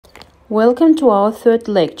Welcome to our third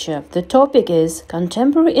lecture. The topic is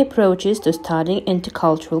Contemporary Approaches to Studying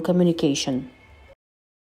Intercultural Communication.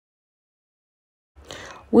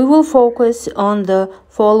 We will focus on the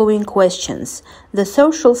following questions: the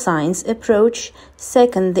social science approach,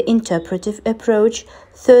 second, the interpretive approach,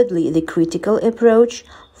 thirdly, the critical approach,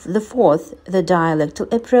 the fourth, the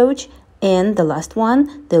dialectal approach, and the last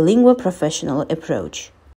one, the lingua-professional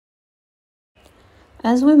approach.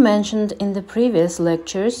 As we mentioned in the previous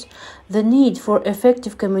lectures, the need for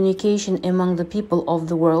effective communication among the people of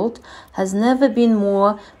the world has never been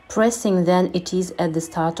more pressing than it is at the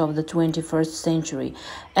start of the 21st century,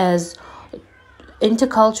 as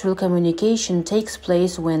intercultural communication takes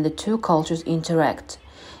place when the two cultures interact.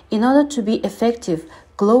 In order to be effective,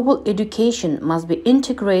 global education must be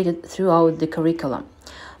integrated throughout the curriculum.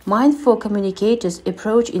 Mindful communicators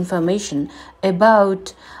approach information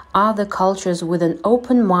about other cultures with an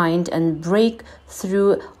open mind and break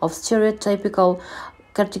through of stereotypical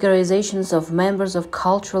categorizations of members of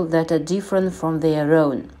culture that are different from their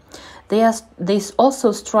own. They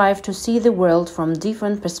also strive to see the world from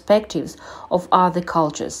different perspectives of other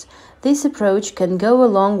cultures. This approach can go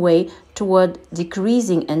a long way toward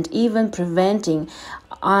decreasing and even preventing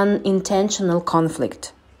unintentional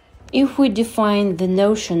conflict. If we define the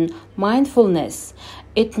notion mindfulness,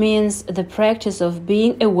 it means the practice of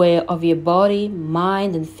being aware of your body,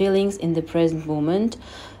 mind, and feelings in the present moment,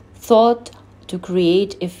 thought to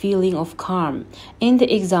create a feeling of calm. In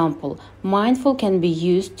the example, mindful can be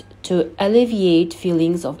used to alleviate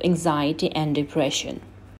feelings of anxiety and depression.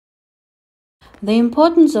 The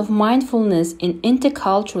importance of mindfulness in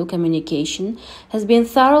intercultural communication has been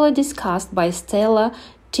thoroughly discussed by Stella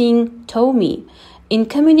Ting-Tomey. In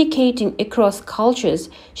communicating across cultures,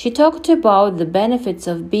 she talked about the benefits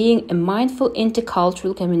of being a mindful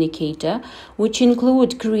intercultural communicator, which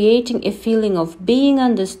include creating a feeling of being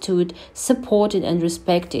understood, supported, and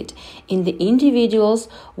respected in the individuals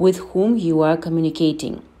with whom you are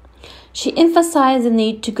communicating. She emphasized the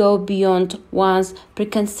need to go beyond one's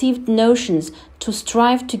preconceived notions to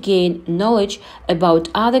strive to gain knowledge about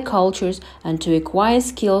other cultures and to acquire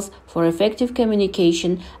skills for effective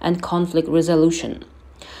communication and conflict resolution.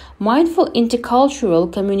 Mindful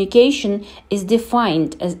intercultural communication is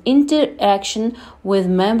defined as interaction with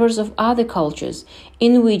members of other cultures,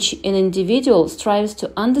 in which an individual strives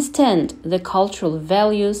to understand the cultural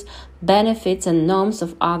values, benefits, and norms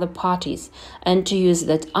of other parties, and to use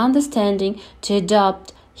that understanding to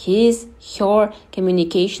adopt his/her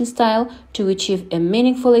communication style to achieve a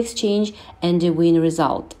meaningful exchange and a win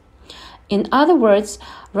result. In other words,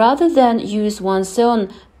 rather than use one's own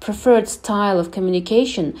preferred style of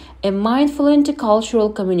communication, a mindful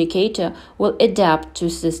intercultural communicator will adapt to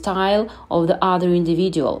the style of the other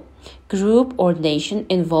individual, group, or nation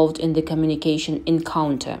involved in the communication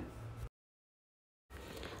encounter.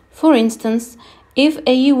 For instance, if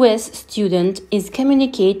a US student is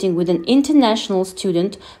communicating with an international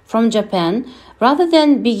student from Japan, rather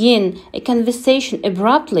than begin a conversation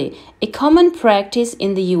abruptly, a common practice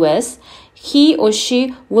in the US, he or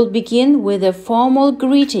she will begin with a formal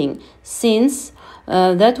greeting, since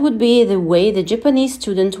that would be the way the Japanese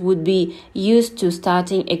student would be used to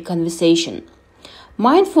starting a conversation.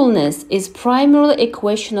 Mindfulness is primarily a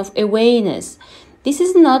question of awareness. This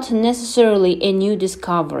is not necessarily a new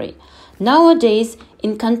discovery. Nowadays,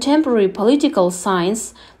 in contemporary political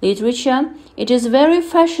science literature, it is very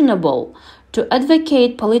fashionable to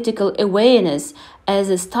advocate political awareness as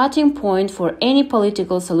a starting point for any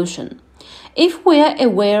political solution. If we are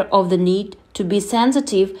aware of the need to be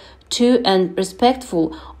sensitive to and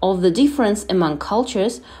respectful of the difference among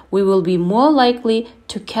cultures, we will be more likely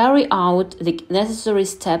to carry out the necessary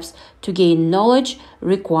steps to gain knowledge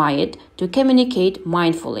required to communicate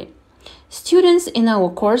mindfully. Students in our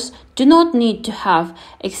course do not need to have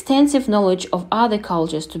extensive knowledge of other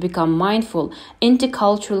cultures to become mindful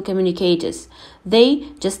intercultural communicators. They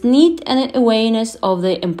just need an awareness of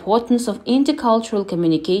the importance of intercultural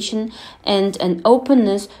communication and an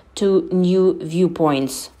openness to new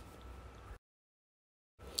viewpoints.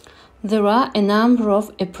 There are a number of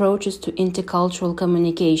approaches to intercultural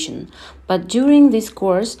communication, but during this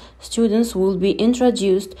course, students will be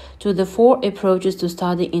introduced to the 4 approaches to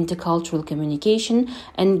study intercultural communication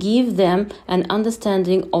and give them an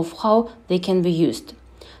understanding of how they can be used.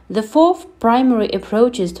 The 4 primary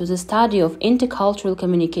approaches to the study of intercultural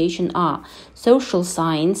communication are social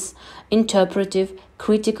science, interpretive,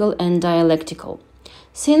 critical, and dialectical.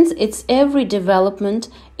 Since its every development,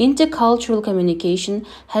 intercultural communication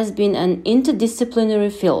has been an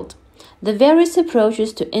interdisciplinary field. The various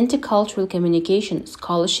approaches to intercultural communication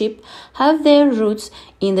scholarship have their roots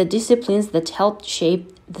in the disciplines that helped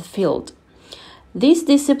shape the field. These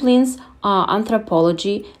disciplines are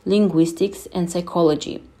anthropology, linguistics, and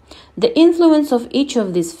psychology. The influence of each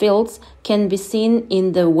of these fields can be seen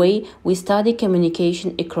in the way we study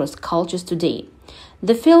communication across cultures today.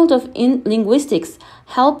 The field of linguistics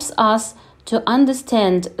helps us to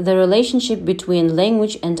understand the relationship between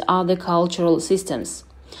language and other cultural systems.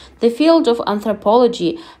 The field of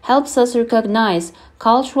anthropology helps us recognize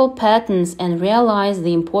cultural patterns and realize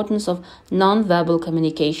the importance of nonverbal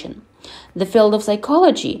communication. The field of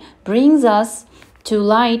psychology brings us to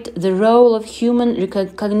light the role of human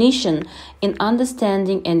recognition in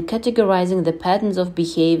understanding and categorizing the patterns of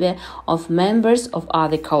behavior of members of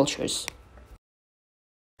other cultures.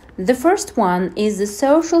 The first one is the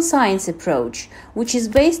social science approach, which is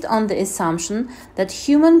based on the assumption that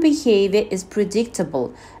human behavior is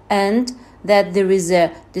predictable and that there is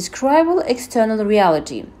a describable external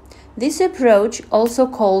reality. This approach, also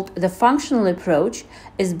called the functional approach,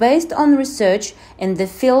 is based on research in the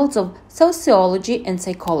fields of sociology and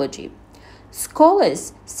psychology.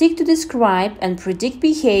 Scholars seek to describe and predict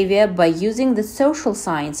behavior by using the social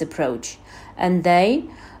science approach, and they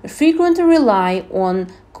frequently rely on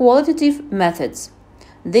qualitative methods.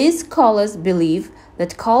 These scholars believe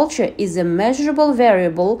that culture is a measurable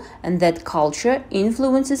variable and that culture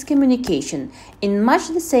influences communication in much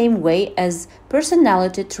the same way as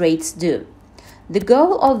personality traits do. The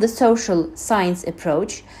goal of the social science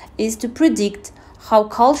approach is to predict how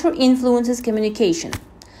culture influences communication.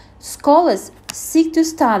 Scholars seek to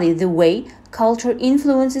study the way culture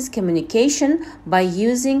influences communication by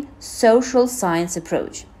using social science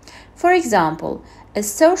approach. For example,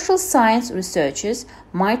 as social science researchers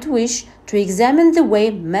might wish to examine the way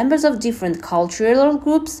members of different cultural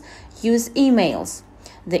groups use emails,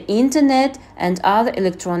 the internet, and other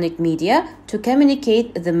electronic media to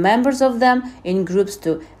communicate the members of them in groups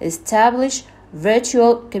to establish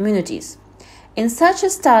virtual communities. In such a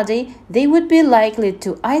study, they would be likely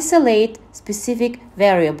to isolate specific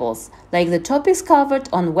variables, like the topics covered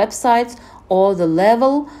on websites or the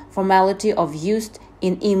level formality of use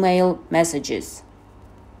in email messages.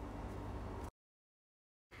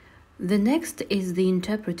 The next is the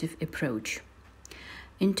interpretive approach.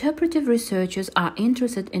 Interpretive researchers are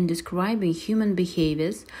interested in describing human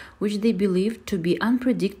behaviors which they believe to be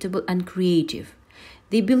unpredictable and creative.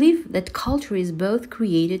 They believe that culture is both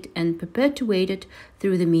created and perpetuated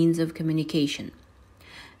through the means of communication.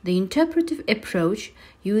 The interpretive approach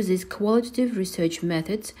uses qualitative research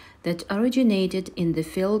methods that originated in the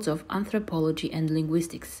fields of anthropology and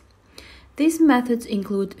linguistics. These methods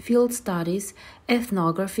include field studies,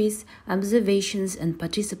 ethnographies, observations, and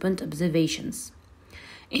participant observations.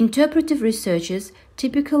 Interpretive researchers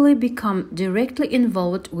typically become directly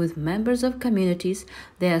involved with members of communities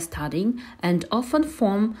they are studying and often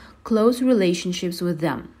form close relationships with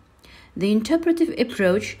them. The interpretive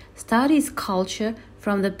approach studies culture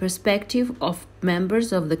from the perspective of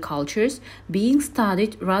members of the cultures being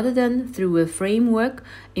studied rather than through a framework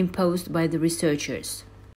imposed by the researchers.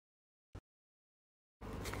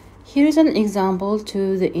 Here is an example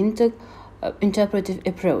to the interpretive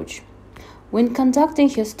approach. When conducting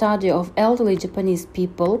her study of elderly Japanese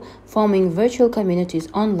people forming virtual communities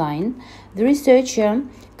online, the researcher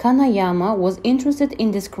Kanayama was interested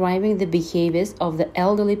in describing the behaviors of the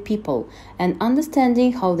elderly people and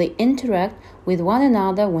understanding how they interact with one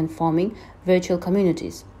another when forming virtual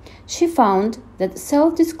communities. She found that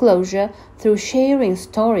self-disclosure through sharing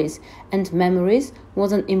stories and memories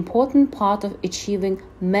was an important part of achieving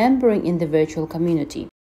membering in the virtual community.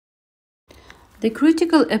 The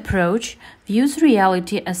critical approach views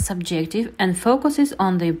reality as subjective and focuses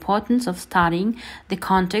on the importance of studying the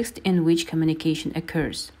context in which communication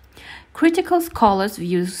occurs. Critical scholars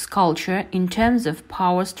view culture in terms of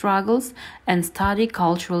power struggles and study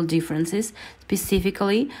cultural differences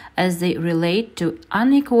specifically as they relate to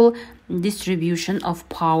unequal distribution of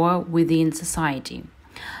power within society.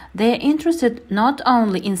 They are interested not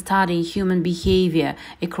only in studying human behavior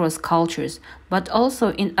across cultures, but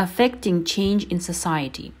also in affecting change in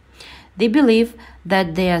society. They believe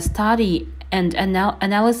that their study and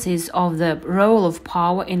analysis of the role of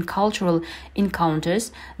power in cultural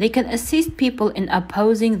encounters, they can assist people in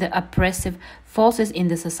opposing the oppressive forces in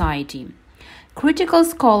the society. Critical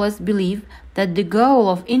scholars believe that the goal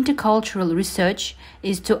of intercultural research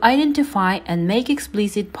is to identify and make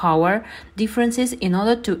explicit power differences in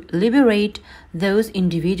order to liberate those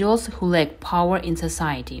individuals who lack power in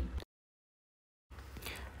society.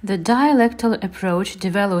 The dialectal approach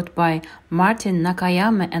developed by Martin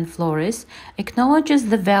Nakayama and Flores acknowledges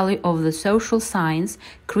the value of the social science,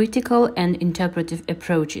 critical and interpretive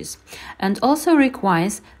approaches, and also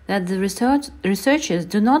requires that the researchers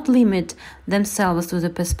do not limit themselves to the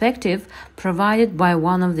perspective provided by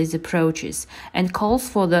one of these approaches, and calls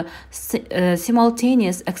for the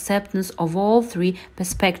simultaneous acceptance of all three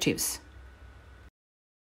perspectives.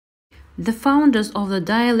 The founders of the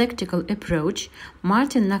dialectical approach,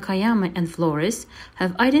 Martin Nakayama and Flores,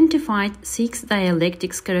 have identified 6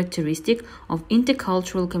 dialectics characteristics of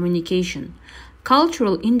intercultural communication: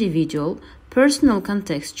 cultural individual, personal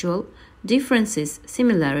contextual, differences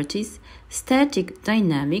similarities, static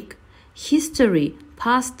dynamic, history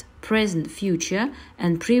past, present, future,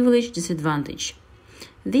 and privilege disadvantage.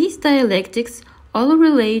 These dialectics all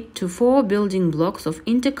relate to 4 building blocks of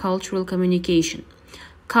intercultural communication: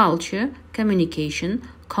 culture, communication,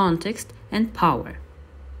 context, and power.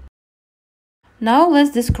 Now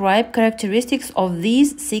let's describe characteristics of these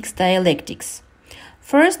 6 dialectics.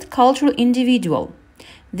 First, cultural individual.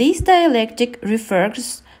 This dialectic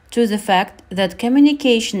refers to the fact that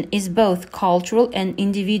communication is both cultural and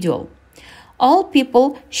individual. All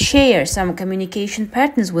people share some communication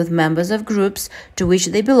patterns with members of groups to which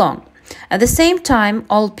they belong. At the same time,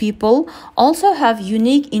 all people also have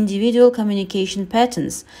unique individual communication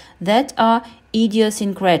patterns that are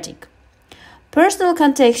idiosyncratic. Personal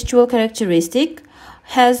contextual characteristic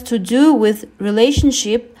has to do with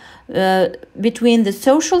relationship between the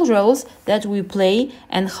social roles that we play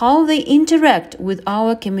and how they interact with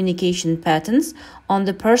our communication patterns on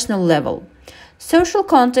the personal level. Social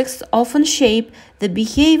contexts often shape the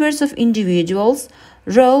behaviors of individuals.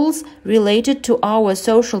 Roles related to our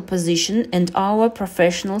social position and our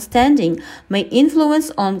professional standing may influence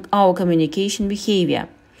on our communication behavior.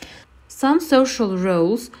 Some social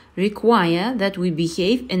roles require that we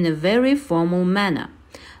behave in a very formal manner.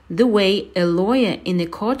 The way a lawyer in a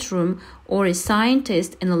courtroom or a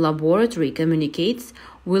scientist in a laboratory communicates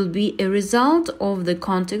will be a result of the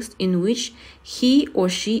context in which he or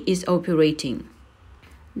she is operating.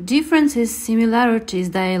 Differences similarities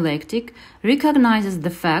dialectic recognizes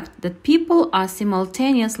the fact that people are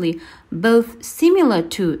simultaneously both similar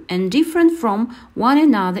to and different from one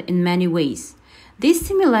another in many ways. These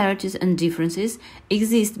similarities and differences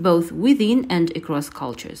exist both within and across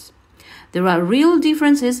cultures. There are real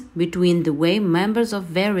differences between the way members of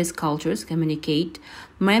various cultures communicate.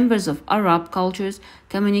 Members of Arab cultures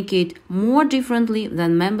communicate more differently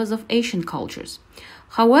than members of Asian cultures.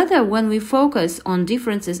 However, when we focus on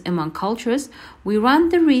differences among cultures, we run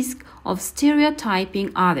the risk of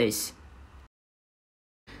stereotyping others.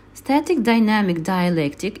 Static dynamic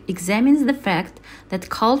dialectic examines the fact that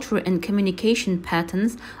culture and communication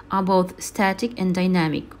patterns are both static and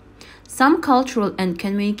dynamic. Some cultural and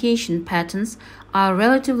communication patterns are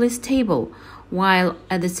relatively stable, while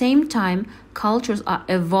at the same time cultures are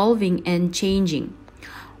evolving and changing.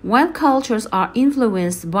 While cultures are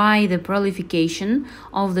influenced by the proliferation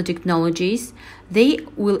of the technologies, they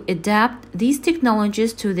will adapt these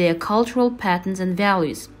technologies to their cultural patterns and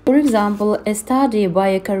values. For example, a study by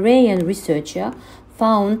a Korean researcher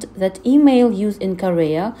found that email use in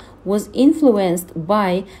Korea was influenced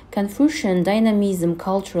by Confucian dynamism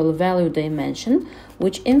cultural value dimension,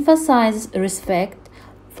 which emphasizes respect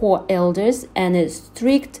for elders and a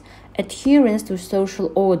strict adherence to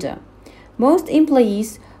social order. Most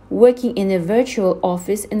employees working in a virtual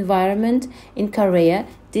office environment in Korea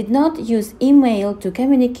did not use email to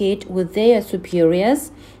communicate with their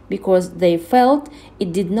superiors because they felt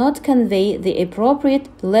it did not convey the appropriate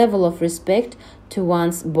level of respect to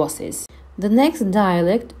one's bosses. The next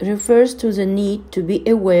dialect refers to the need to be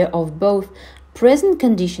aware of both present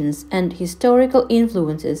conditions and historical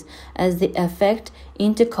influences as they affect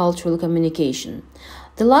intercultural communication.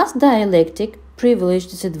 The last dialectic, privilege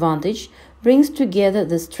disadvantage, brings together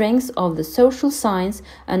the strengths of the social science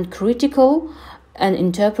and critical and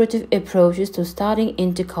interpretive approaches to studying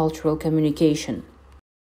intercultural communication.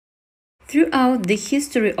 Throughout the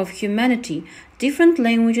history of humanity, different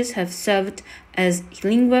languages have served as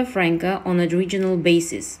lingua franca on a regional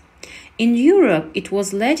basis. In Europe, it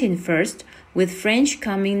was Latin first, with French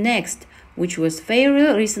coming next, which was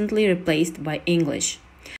fairly recently replaced by English.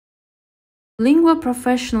 Lingua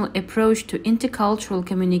professional approach to intercultural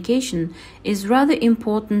communication is rather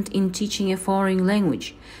important in teaching a foreign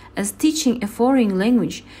language, as teaching a foreign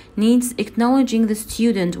language needs acknowledging the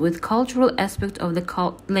student with cultural aspect of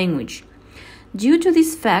the language. Due to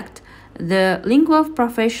this fact, the lingua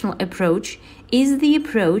professional approach is the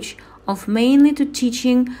approach of mainly to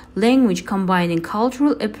teaching language combining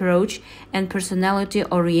cultural approach and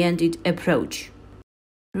personality-oriented approach.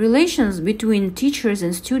 Relations between teachers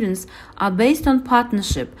and students are based on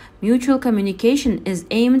partnership. Mutual communication is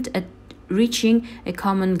aimed at reaching a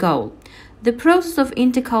common goal. The process of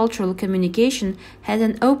intercultural communication has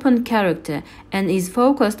an open character and is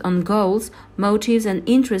focused on goals, motives, and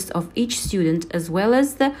interests of each student as well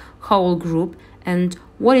as the whole group, and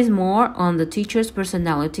what is more, on the teacher's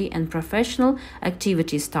personality and professional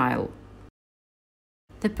activity style.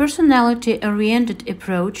 The personality-oriented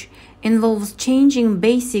approach involves changing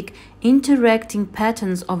basic interacting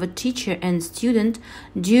patterns of a teacher and student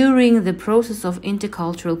during the process of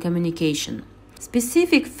intercultural communication.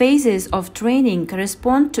 Specific phases of training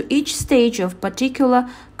correspond to each stage of particular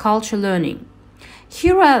culture learning.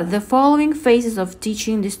 Here are the following phases of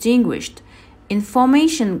teaching distinguished: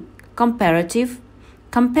 information comparative,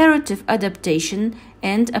 comparative adaptation,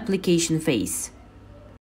 and application phase.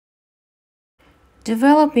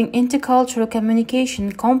 Developing intercultural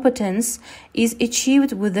communication competence is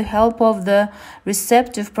achieved with the help of the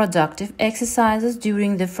receptive productive exercises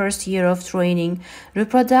during the first year of training,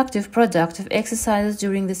 reproductive productive exercises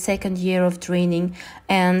during the second year of training,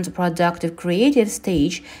 and productive creative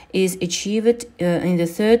stage is achieved in the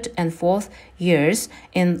third and fourth years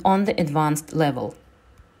and on the advanced level.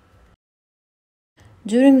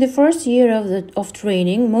 During the first year of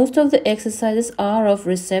training, most of the exercises are of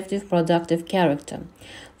receptive productive character.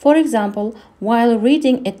 For example, while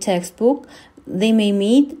reading a textbook, they may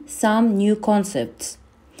meet some new concepts.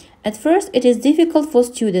 At first, it is difficult for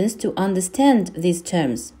students to understand these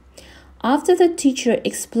terms. After the teacher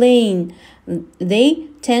explains, they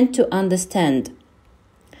tend to understand.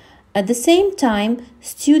 At the same time,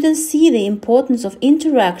 students see the importance of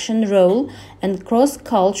interaction role and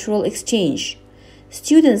cross-cultural exchange.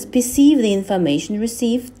 Students perceive the information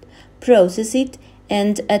received, process it,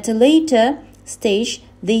 and at a later stage,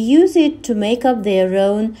 they use it to make up their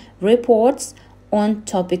own reports on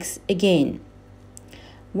topics again.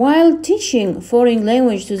 While teaching foreign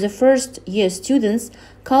language to the first-year students,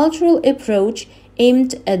 cultural approach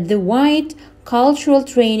aimed at the wide cultural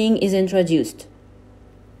training is introduced.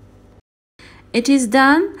 It is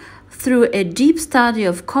done through a deep study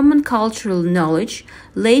of common cultural knowledge.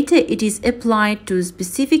 Later, it is applied to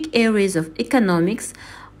specific areas of economics.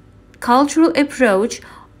 Cultural approach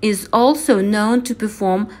is also known to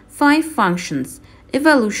perform 5 functions: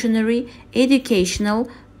 evolutionary, educational,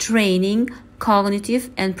 training, cognitive,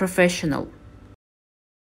 and professional.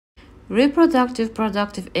 Reproductive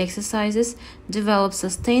productive exercises develop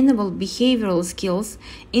sustainable behavioral skills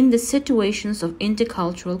in the situations of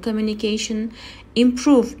intercultural communication,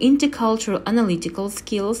 improve intercultural analytical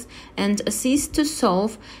skills, and assist to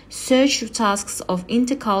solve search tasks of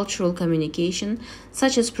intercultural communication,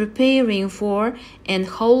 such as preparing for and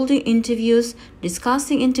holding interviews,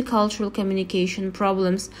 discussing intercultural communication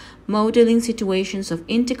problems, modeling situations of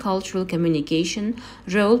intercultural communication,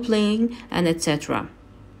 role-playing, and etc.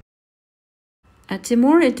 At a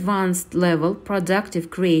more advanced level, productive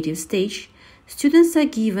creative stage, students are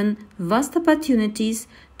given vast opportunities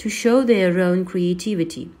to show their own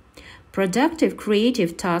creativity. Productive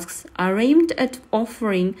creative tasks are aimed at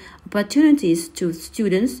offering opportunities to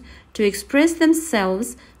students to express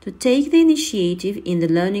themselves, to take the initiative in the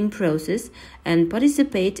learning process, and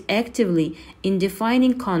participate actively in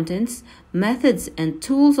defining contents, methods, and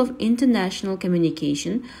tools of international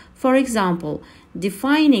communication. For example,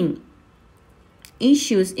 defining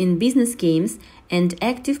issues in business games and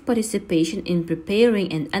active participation in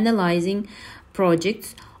preparing and analyzing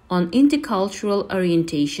projects on intercultural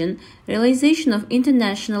orientation, realization of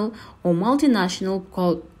international or multinational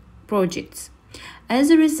projects.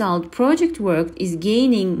 As a result, project work is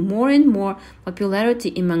gaining more and more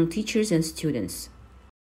popularity among teachers and students.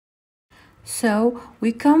 So,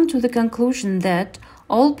 we come to the conclusion that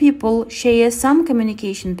all people share some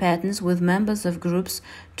communication patterns with members of groups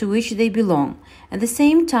to which they belong. At the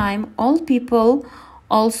same time, all people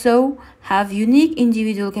also have unique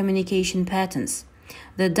individual communication patterns.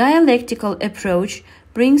 The dialectical approach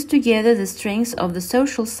brings together the strengths of the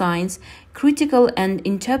social science, critical and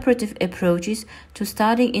interpretive approaches to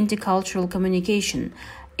studying intercultural communication.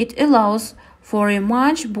 It allows for a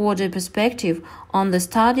much broader perspective on the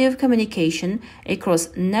study of communication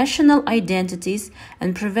across national identities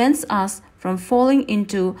and prevents us from falling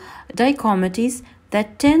into dichotomies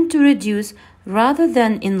that tend to reduce rather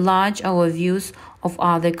than enlarge our views of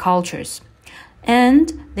other cultures.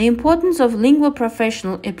 And the importance of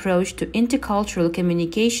linguo-professional approach to intercultural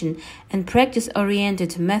communication and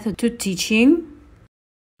practice-oriented method to teaching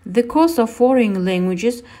the course of foreign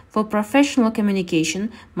languages for professional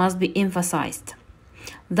communication must be emphasized.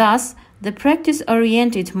 Thus, The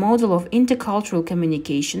practice-oriented model of intercultural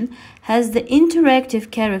communication has the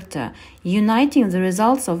interactive character, uniting the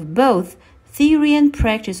results of both theory and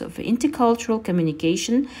practice of intercultural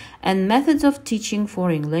communication and methods of teaching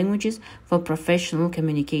foreign languages for professional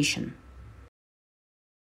communication.